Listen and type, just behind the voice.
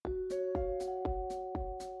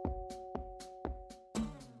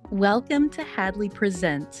Welcome to Hadley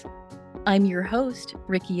Presents. I'm your host,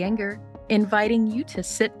 Ricky Enger, inviting you to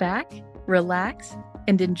sit back, relax,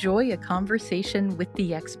 and enjoy a conversation with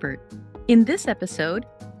the expert. In this episode,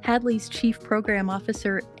 Hadley's Chief Program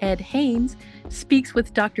Officer, Ed Haynes, speaks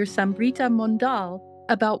with Dr. Sambrita Mondal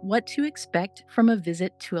about what to expect from a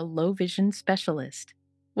visit to a low vision specialist.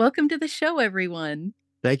 Welcome to the show, everyone.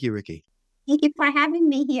 Thank you, Ricky. Thank you for having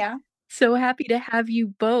me here. So happy to have you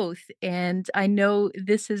both. And I know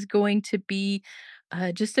this is going to be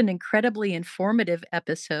just an incredibly informative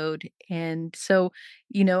episode. And so,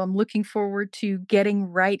 I'm looking forward to getting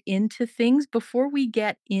right into things. Before we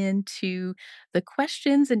get into the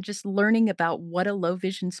questions and just learning about what a low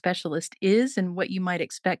vision specialist is and what you might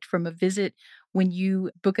expect from a visit when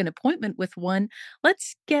you book an appointment with one,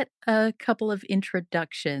 let's get a couple of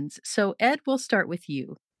introductions. So, Ed, we'll start with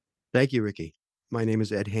you. Thank you, Ricky. My name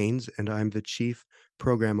is Ed Haynes, and I'm the Chief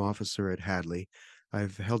Program Officer at Hadley.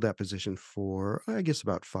 I've held that position for, I guess,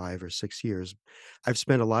 about 5 or 6 years. I've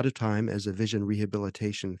spent a lot of time as a vision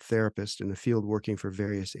rehabilitation therapist in the field working for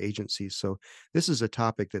various agencies. So this is a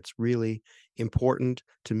topic that's really important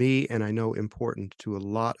to me, and I know important to a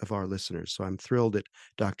lot of our listeners. So I'm thrilled that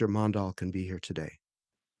Dr. Mondal can be here today.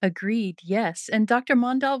 Agreed, yes. And Dr.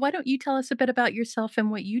 Mondal, why don't you tell us a bit about yourself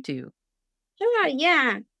and what you do? Sure,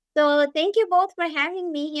 yeah. So thank you both for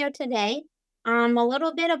having me here today. A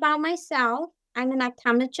little bit about myself. I'm an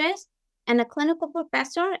optometrist and a clinical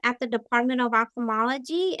professor at the Department of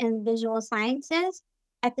Ophthalmology and Visual Sciences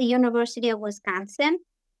at the University of Wisconsin.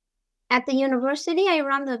 At the university, I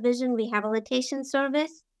run the Vision Rehabilitation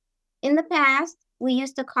Service. In the past, we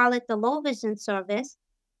used to call it the Low Vision Service,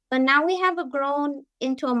 but now we have grown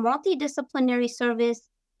into a multidisciplinary service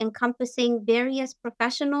encompassing various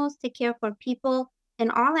professionals to care for people in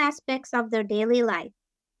all aspects of their daily life.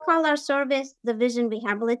 Call our service the Vision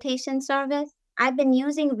Rehabilitation Service. I've been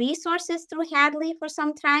using resources through Hadley for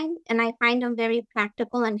some time, and I find them very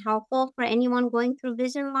practical and helpful for anyone going through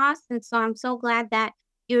vision loss. And so I'm so glad that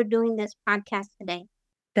you're doing this podcast today.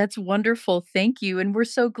 That's wonderful. Thank you. And we're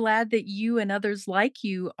so glad that you and others like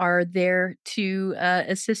you are there to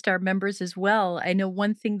assist our members as well. I know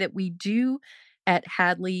one thing that we do at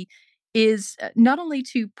Hadley is not only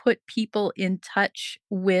to put people in touch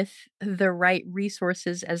with the right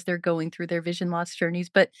resources as they're going through their vision loss journeys,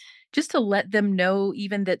 but just to let them know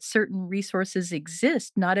even that certain resources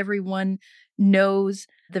exist. Not everyone knows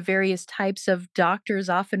the various types of doctors.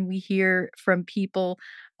 Often we hear from people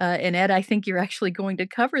and Ed, I think you're actually going to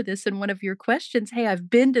cover this in one of your questions. Hey, I've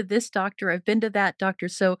been to this doctor, I've been to that doctor,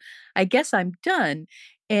 so I guess I'm done.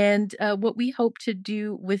 And what we hope to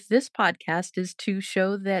do with this podcast is to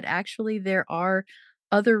show that actually there are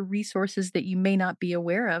other resources that you may not be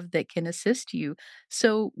aware of that can assist you.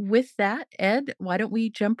 So, with that, Ed, why don't we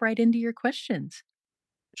jump right into your questions?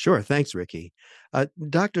 Sure. Thanks, Ricky.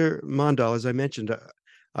 Dr. Mondal, as I mentioned,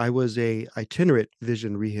 I was a itinerant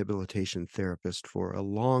vision rehabilitation therapist for a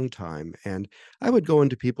long time, and I would go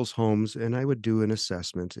into people's homes and I would do an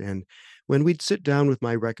assessment. And when we'd sit down with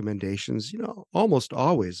my recommendations, almost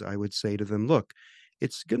always I would say to them, look,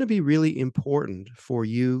 it's going to be really important for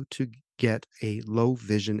you to get a low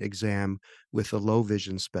vision exam with a low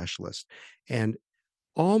vision specialist. And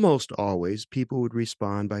almost always people would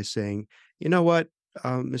respond by saying, you know what,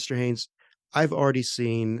 Mr. Haynes, I've already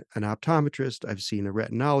seen an optometrist, I've seen a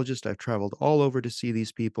retinologist, I've traveled all over to see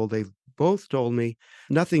these people. They've both told me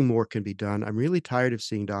nothing more can be done. I'm really tired of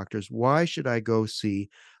seeing doctors. Why should I go see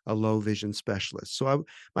a low vision specialist? So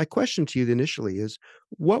my question to you initially is,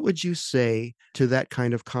 what would you say to that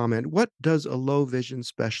kind of comment? What does a low vision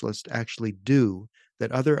specialist actually do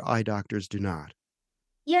that other eye doctors do not?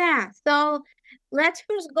 Yeah, so let's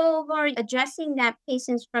first go over addressing that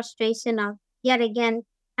patient's frustration of yet again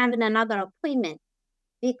having another appointment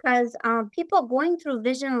because people going through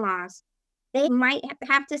vision loss, they might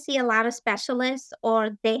have to see a lot of specialists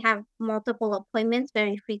or they have multiple appointments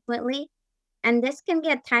very frequently. And this can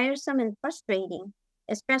get tiresome and frustrating,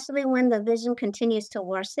 especially when the vision continues to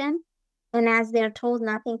worsen and as they're told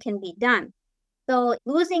nothing can be done. So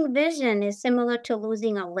losing vision is similar to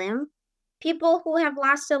losing a limb. People who have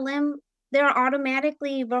lost a limb, they're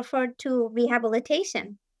automatically referred to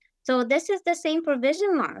rehabilitation. So this is the same for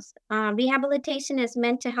vision loss. Rehabilitation is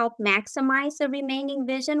meant to help maximize the remaining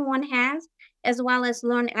vision one has, as well as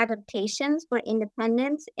learn adaptations for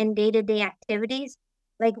independence in day-to-day activities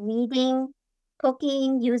like reading,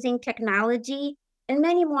 cooking, using technology, and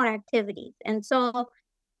many more activities. And so,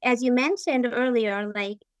 as you mentioned earlier,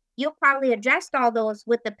 like you probably addressed all those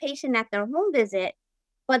with the patient at their home visit,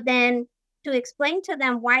 but then to explain to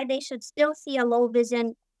them why they should still see a low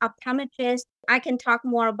vision optometrist, I can talk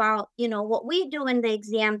more about, what we do in the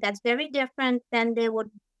exam that's very different than they would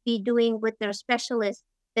be doing with their specialist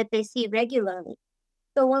that they see regularly.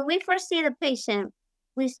 So when we first see the patient,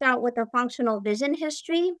 we start with a functional vision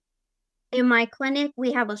history. In my clinic,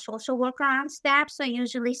 we have a social worker on staff, so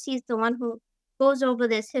usually she's the one who goes over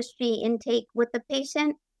this history intake with the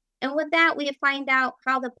patient. And with that, we find out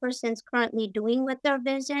how the person's currently doing with their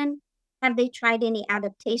vision. Have they tried any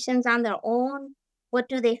adaptations on their own? What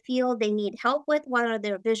do they feel they need help with? What are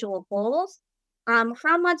their visual goals?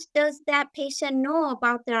 How much does that patient know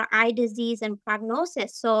about their eye disease and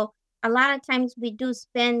prognosis? So, a lot of times we do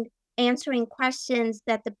spend answering questions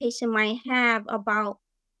that the patient might have about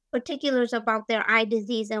particulars about their eye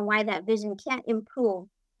disease and why that vision can't improve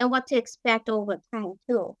and what to expect over time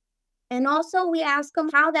too. And also we ask them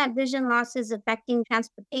how that vision loss is affecting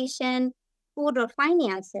transportation, food, or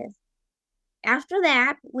finances. After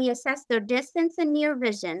that, we assess their distance and near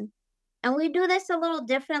vision, and we do this a little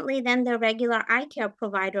differently than the regular eye care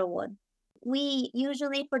provider would. We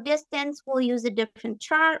usually, for distance, we'll use a different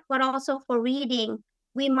chart, but also for reading,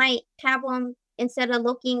 we might have them instead of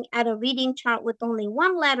looking at a reading chart with only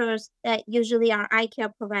one letters that usually our eye care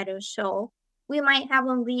providers show. We might have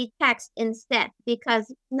them read text instead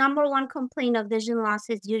because number one complaint of vision loss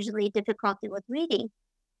is usually difficulty with reading.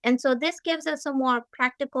 And so this gives us a more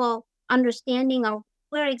practical understanding of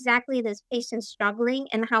where exactly this patient's struggling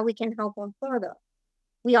and how we can help them further.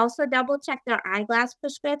 We also double check their eyeglass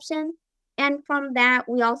prescription. And from that,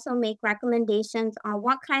 we also make recommendations on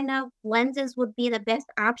what kind of lenses would be the best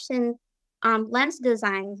option, lens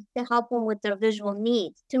designs to help them with their visual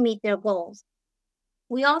needs to meet their goals.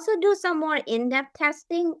 We also do some more in depth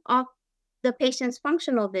testing of the patient's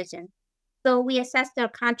functional vision. So we assess their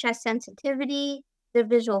contrast sensitivity, their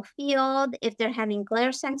visual field, if they're having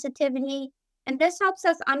glare sensitivity. And this helps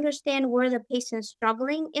us understand where the patient's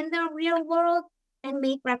struggling in their real world and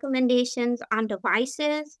make recommendations on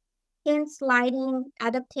devices, hints, lighting,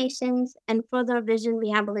 adaptations, and further vision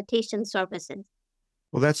rehabilitation services.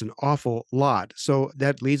 Well, that's an awful lot. So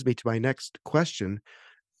that leads me to my next question.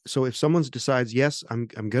 So if someone decides, yes, I'm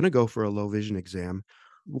going to go for a low vision exam,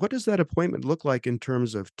 what does that appointment look like in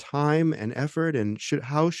terms of time and effort? And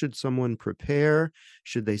how should someone prepare?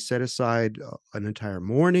 Should they set aside an entire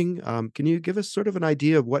morning? Can you give us sort of an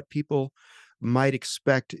idea of what people might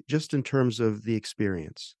expect just in terms of the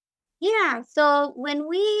experience? Yeah, so when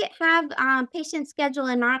we have patients scheduled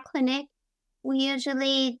in our clinic, we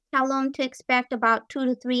usually tell them to expect about 2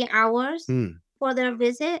 to 3 hours Hmm, for their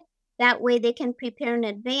visit. That way they can prepare in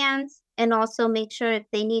advance and also make sure if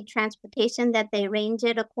they need transportation that they arrange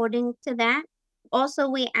it according to that. Also,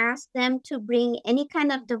 we ask them to bring any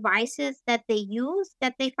kind of devices that they use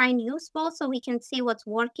that they find useful so we can see what's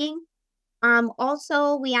working.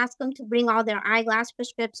 Also, we ask them to bring all their eyeglass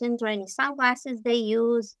prescriptions or any sunglasses they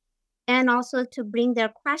use and also to bring their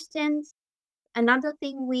questions. Another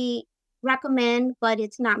thing we recommend, but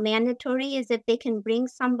it's not mandatory, is if they can bring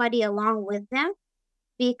somebody along with them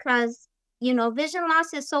because, vision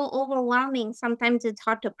loss is so overwhelming. Sometimes it's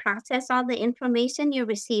hard to process all the information you're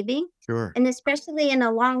receiving. sure. And especially in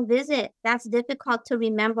a long visit, that's difficult to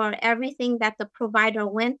remember everything that the provider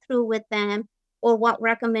went through with them or what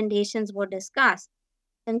recommendations were discussed.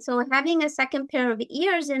 And so having a second pair of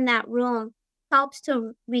ears in that room helps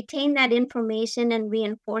to retain that information and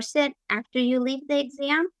reinforce it after you leave the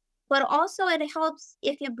exam. But also, it helps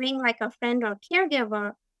if you bring like a friend or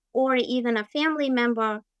caregiver or even a family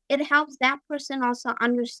member, it helps that person also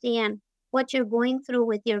understand what you're going through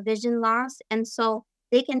with your vision loss. And so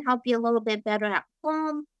they can help you a little bit better at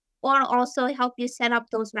home or also help you set up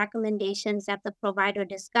those recommendations that the provider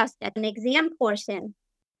discussed at an exam portion.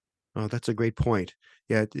 Oh, that's a great point.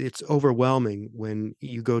 Yeah, it's overwhelming when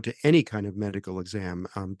you go to any kind of medical exam,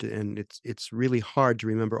 and it's really hard to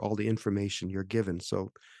remember all the information you're given.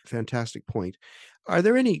 So, fantastic point. Are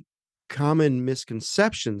there any common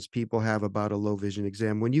misconceptions people have about a low vision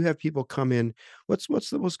exam? When you have people come in, what's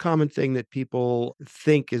the most common thing that people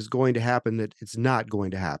think is going to happen that it's not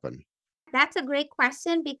going to happen? That's a great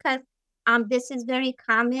question because this is very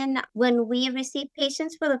common when we receive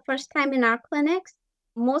patients for the first time in our clinics.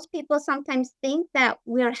 Most people sometimes think that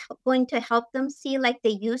we're going to help them see like they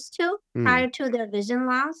used to Hmm, prior to their vision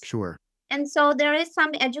loss. sure. And so there is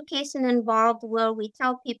some education involved where we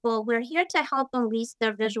tell people we're here to help them reach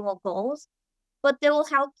their visual goals, but they will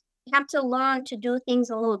have to learn to do things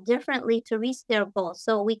a little differently to reach their goals.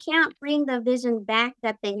 So we can't bring the vision back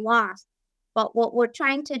that they lost. But what we're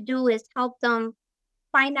trying to do is help them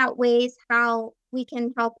find out ways how we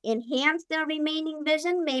can help enhance their remaining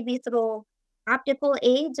vision, maybe through optical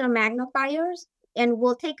aids or magnifiers. And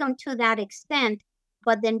we'll take them to that extent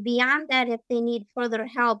But then beyond that, if they need further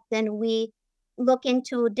help, then we look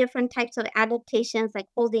into different types of adaptations like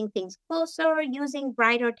holding things closer, using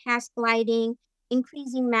brighter task lighting,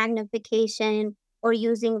 increasing magnification, or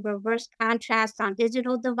using reverse contrast on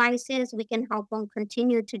digital devices. We can help them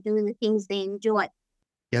continue to do the things they enjoy.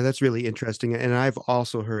 Yeah, that's really interesting, and I've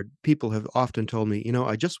also heard people have often told me,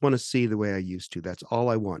 "I just wanna see the way I used to. That's all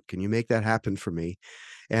I want. Can you make that happen for me?"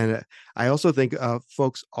 And, I also think,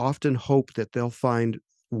 folks often hope that they'll find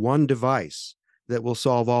one device that will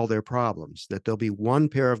solve all their problems, that there'll be one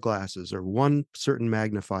pair of glasses or one certain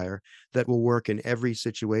magnifier that will work in every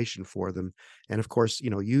situation for them, and of course,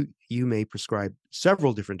 you may prescribe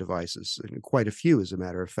several different devices, and quite a few, as a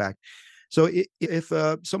matter of fact. So if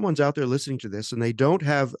someone's out there listening to this and they don't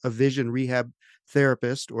have a vision rehab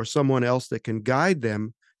therapist or someone else that can guide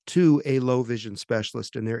them to a low vision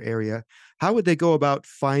specialist in their area, how would they go about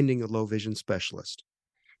finding a low vision specialist?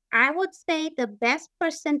 I would say the best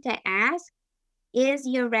person to ask is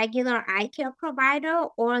your regular eye care provider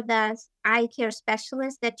or the eye care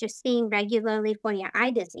specialist that you're seeing regularly for your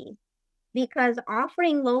eye disease. Because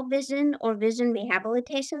offering low vision or vision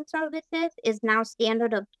rehabilitation services is now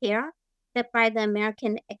standard of care set by the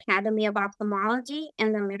American Academy of Ophthalmology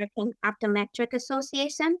and the American Optometric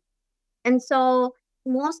Association. And so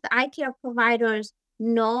most eye care providers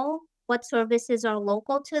know what services are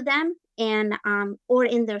local to them and or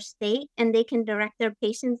in their state, and they can direct their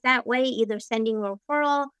patients that way, either sending a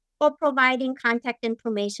referral or providing contact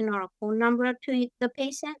information or a phone number to the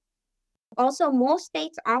patient. Also, most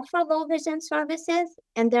states offer low vision services,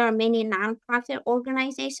 and there are many nonprofit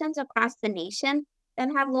organizations across the nation that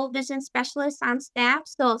have low vision specialists on staff.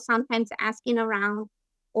 So sometimes asking around,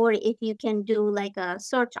 or if you can do like a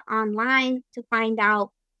search online to find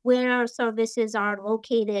out where services are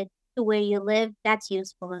located to where you live, that's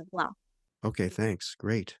useful as well. Okay, thanks.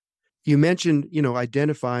 Great. You mentioned,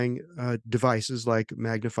 identifying devices like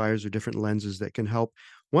magnifiers or different lenses that can help.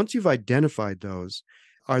 Once you've identified those,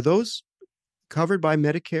 are those covered by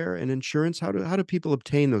Medicare and insurance? How do people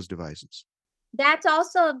obtain those devices? That's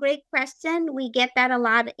also a great question. We get that a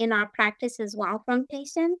lot in our practice as well from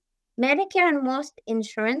patients. Medicare and most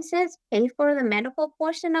insurances pay for the medical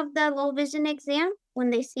portion of the low vision exam when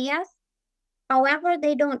they see us. However,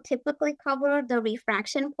 they don't typically cover the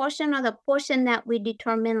refraction portion or the portion that we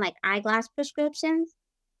determine like eyeglass prescriptions.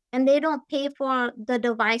 And they don't pay for the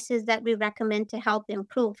devices that we recommend to help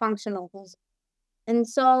improve functional vision. And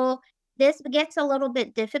so this gets a little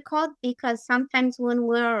bit difficult because sometimes when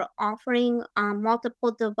we're offering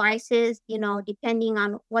multiple devices, depending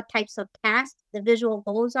on what types of tasks the visual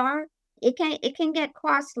goals are, it can get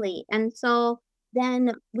costly. And so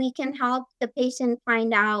then we can help the patient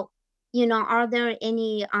find out, are there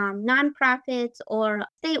any nonprofits or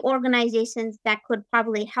state organizations that could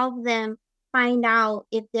probably help them find out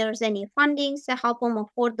if there's any fundings to help them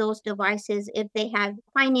afford those devices if they have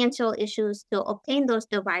financial issues to obtain those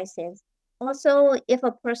devices. Also, if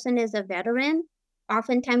a person is a veteran,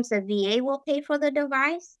 oftentimes the VA will pay for the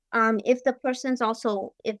device. If the person's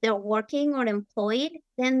also, if they're working or employed,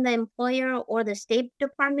 then the employer or the State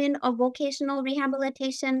Department of Vocational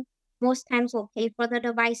Rehabilitation most times will pay for the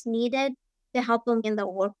device needed to help them in the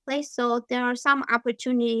workplace. So there are some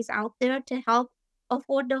opportunities out there to help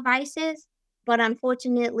afford devices, but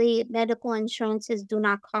unfortunately, medical insurances do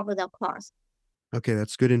not cover the cost. Okay,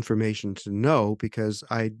 that's good information to know because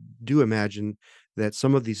I do imagine that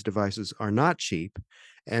some of these devices are not cheap.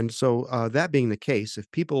 And so, that being the case, if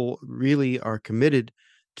people really are committed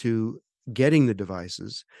to getting the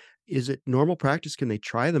devices, is it normal practice? Can they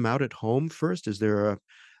try them out at home first? Is there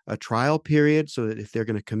a trial period so that if they're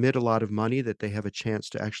going to commit a lot of money, that they have a chance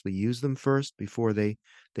to actually use them first before they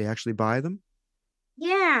actually buy them?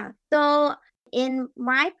 Yeah. So in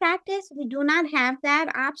my practice, we do not have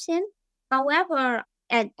that option. However,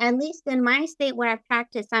 at least in my state where I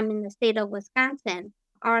practice, I'm in the state of Wisconsin.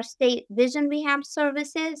 Our state vision rehab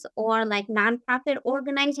services or like nonprofit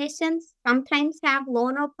organizations sometimes have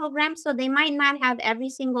loaner programs. So they might not have every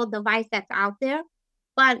single device that's out there,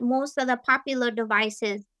 but most of the popular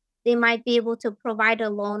devices, they might be able to provide a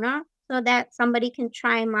loaner so that somebody can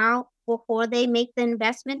try them out before they make the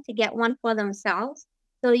investment to get one for themselves.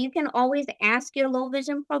 So you can always ask your low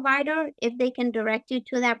vision provider if they can direct you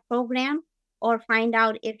to that program or find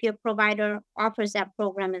out if your provider offers that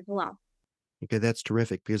program as well. Okay, that's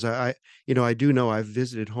terrific because I do know I've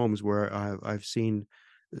visited homes where I've seen,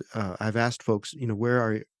 I've asked folks,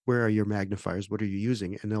 where are your magnifiers? What are you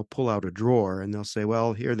using? And they'll pull out a drawer and they'll say,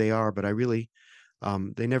 well, here they are, but I really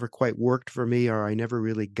They never quite worked for me, or I never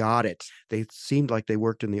really got it. They seemed like they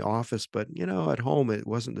worked in the office, but at home it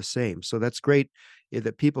wasn't the same. So that's great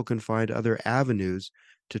that people can find other avenues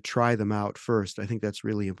to try them out first. I think that's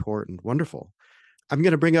really important. Wonderful. I'm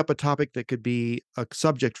gonna bring up a topic that could be a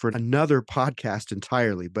subject for another podcast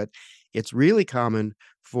entirely, but it's really common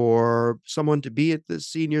for someone to be at the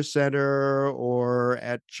senior center or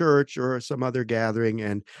at church or some other gathering,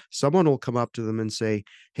 and someone will come up to them and say,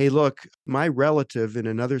 "Hey, look, my relative in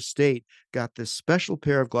another state got this special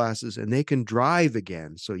pair of glasses and they can drive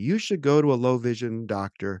again. So you should go to a low vision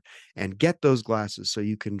doctor and get those glasses so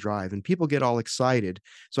you can drive." And people get all excited.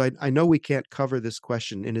 So I know we can't cover this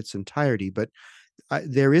question in its entirety, but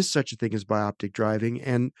there is such a thing as bioptic driving.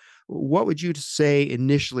 And what would you say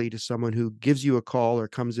initially to someone who gives you a call or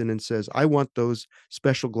comes in and says, "I want those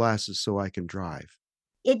special glasses so I can drive"?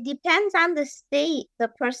 It depends on the state the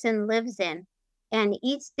person lives in, and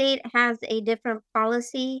each state has a different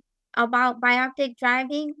policy about bioptic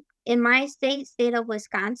driving. In my state of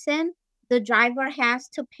Wisconsin, the driver has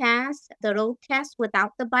to pass the road test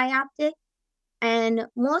without the bioptic. And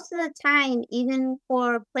most of the time, even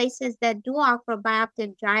for places that do offer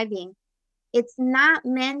bioptic driving, it's not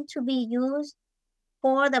meant to be used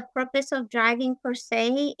for the purpose of driving per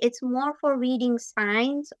se. It's more for reading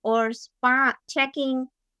signs or spot checking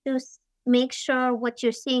to make sure what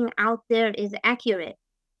you're seeing out there is accurate.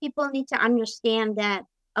 People need to understand that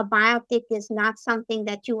a bioptic is not something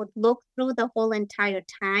that you would look through the whole entire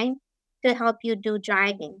time to help you do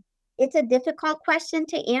driving. It's a difficult question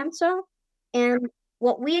to answer. And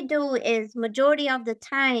what we do is majority of the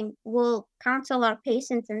time we'll counsel our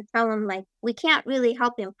patients and tell them like we can't really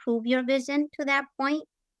help improve your vision to that point,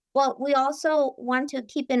 but we also want to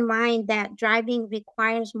keep in mind that driving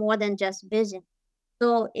requires more than just vision.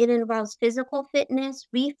 So it involves physical fitness,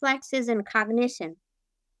 reflexes, and cognition.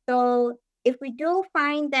 So if we do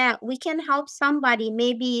find that we can help somebody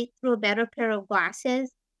maybe through a better pair of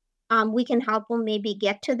glasses, we can help them maybe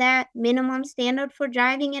get to that minimum standard for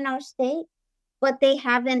driving in our state, but they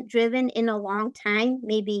haven't driven in a long time,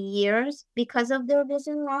 maybe years, because of their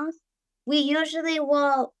vision loss. We usually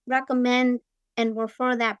will recommend and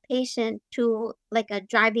refer that patient to like a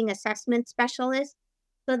driving assessment specialist.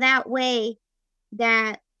 So that way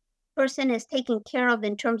that person is taken care of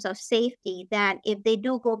in terms of safety, that if they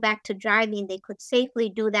do go back to driving, they could safely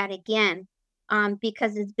do that again,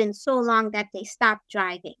 because it's been so long that they stopped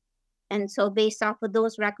driving. And so based off of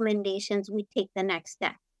those recommendations, we take the next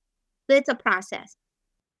step. So it's a process.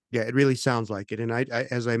 Yeah, it really sounds like it, and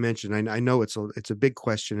as I mentioned, I know it's a big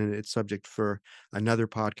question, and it's subject for another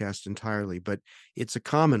podcast entirely, but it's a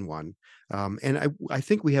common one, and I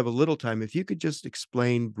think we have a little time. If you could just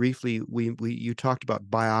explain briefly, we you talked about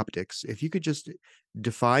bioptics. If you could just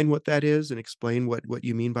define what that is and explain what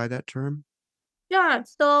you mean by that term? Sure.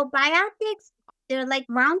 So bioptics, they're like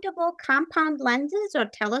mountable compound lenses or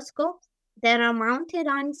telescopes that are mounted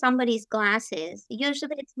on somebody's glasses.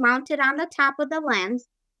 Usually it's mounted on the top of the lens,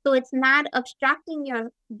 so it's not obstructing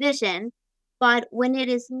your vision. But when it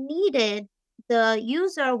is needed, the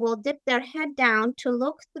user will dip their head down to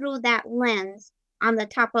look through that lens on the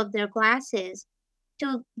top of their glasses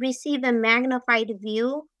to receive a magnified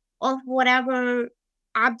view of whatever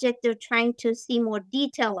object they're trying to see more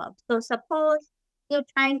detail of. So suppose they're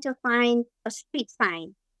trying to find a street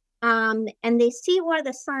sign, and they see where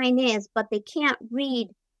the sign is, but they can't read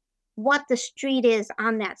what the street is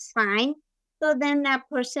on that sign. So then that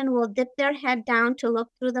person will dip their head down to look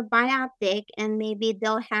through the bioptic, and maybe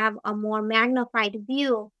they'll have a more magnified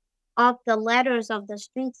view of the letters of the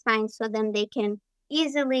street sign so then they can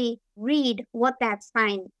easily read what that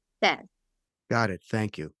sign says. Got it.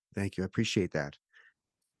 Thank you. Thank you. I appreciate that.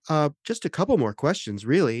 Just a couple more questions,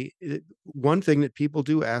 really. One thing that people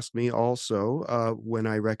do ask me also, when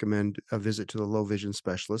I recommend a visit to the low vision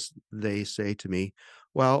specialist, they say to me,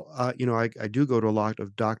 "Well, I do go to a lot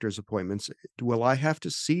of doctor's appointments. Will I have to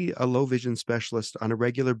see a low vision specialist on a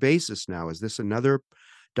regular basis now? Is this another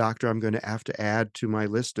doctor I'm going to have to add to my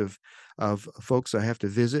list of folks I have to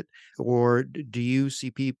visit, or do you see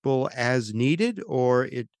people as needed, or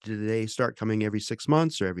do they start coming every 6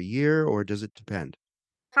 months or every year, or does it depend?"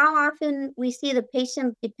 How often we see the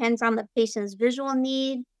patient depends on the patient's visual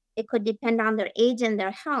need. It could depend on their age and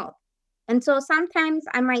their health. And so sometimes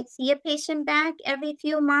I might see a patient back every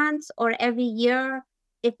few months or every year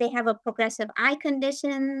if they have a progressive eye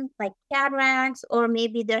condition like cataracts, or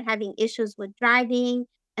maybe they're having issues with driving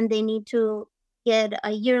and they need to get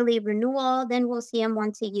a yearly renewal, then we'll see them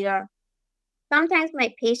once a year. Sometimes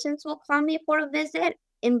my patients will call me for a visit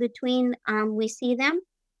in between we see them.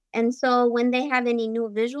 And so when they have any new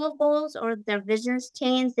visual goals or their visions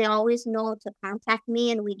change, they always know to contact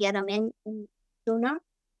me and we get them in sooner.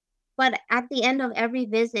 But at the end of every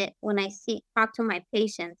visit, when I talk to my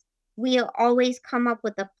patients, we always come up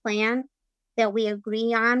with a plan that we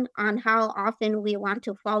agree on how often we want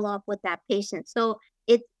to follow up with that patient. So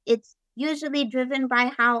it's usually driven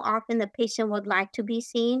by how often the patient would like to be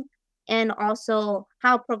seen and also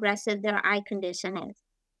how progressive their eye condition is.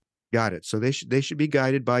 Got it. So they should be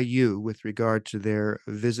guided by you with regard to their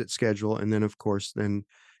visit schedule, and then, of course, then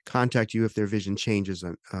contact you if their vision changes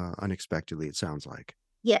unexpectedly, it sounds like.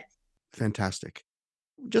 Yes. Fantastic.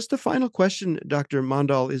 Just a final question, Dr.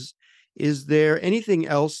 Mondal, is there anything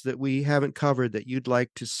else that we haven't covered that you'd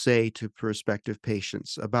like to say to prospective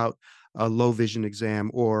patients about a low vision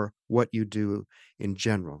exam or what you do in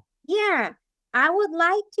general? Yeah, I would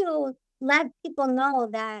like to let people know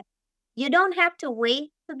that you don't have to wait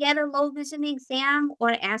to get a low vision exam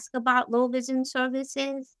or ask about low vision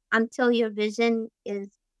services until your vision is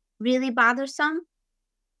really bothersome.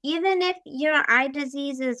 Even if your eye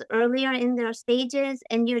disease is earlier in their stages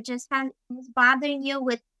and you're just is bothering you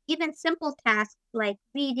with even simple tasks like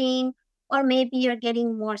reading, or maybe you're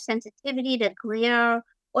getting more sensitivity to glare,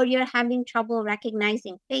 or you're having trouble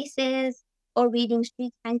recognizing faces or reading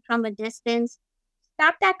street signs from a distance,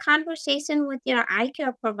 start that conversation with your eye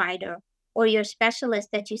care provider or your specialist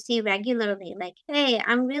that you see regularly. Like, hey,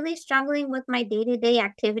 I'm really struggling with my day to day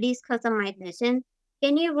activities because of my vision.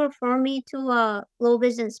 Can you refer me to a low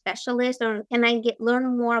vision specialist or can I get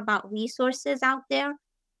learn more about resources out there?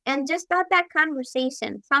 And just start that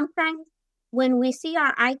conversation. Sometimes when we see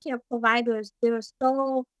our eye care providers, they're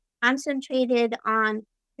so concentrated on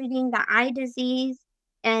treating the eye disease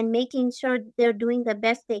and making sure they're doing the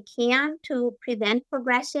best they can to prevent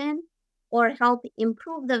progression or help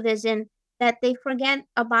improve the vision that they forget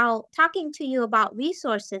about talking to you about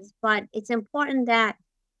resources. But it's important that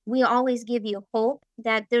we always give you hope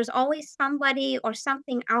that there's always somebody or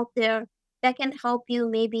something out there that can help you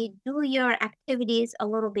maybe do your activities a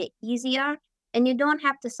little bit easier and you don't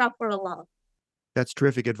have to suffer alone. That's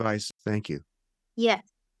terrific advice. Thank you. Yes.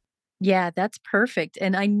 Yeah, that's perfect,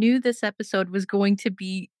 and I knew this episode was going to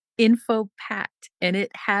be info packed, and it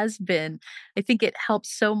has been. I think it helps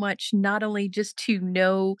so much not only just to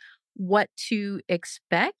know what to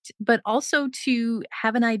expect, but also to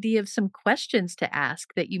have an idea of some questions to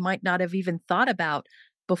ask that you might not have even thought about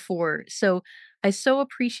before. So, I so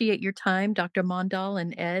appreciate your time, Dr. Mondal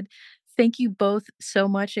and Ed. Thank you both so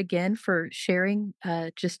much again for sharing,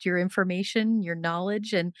 just your information, your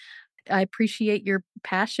knowledge, and I appreciate your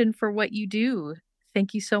passion for what you do.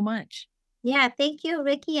 Thank you so much. Yeah. Thank you,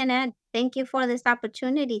 Ricky and Ed. Thank you for this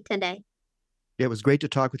opportunity today. Yeah, it was great to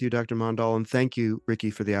talk with you, Dr. Mondal, and thank you, Ricky,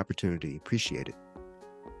 for the opportunity. Appreciate it.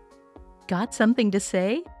 Got something to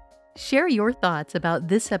say? Share your thoughts about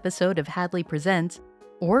this episode of Hadley Presents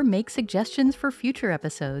or make suggestions for future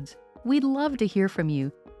episodes. We'd love to hear from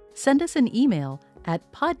you. Send us an email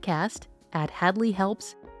at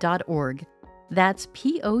podcast@hadleyhelps.org. That's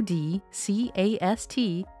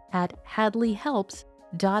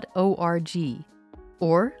podcast@hadleyhelps.org.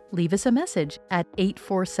 Or leave us a message at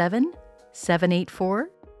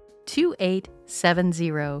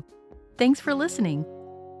 847-784-2870. Thanks for listening.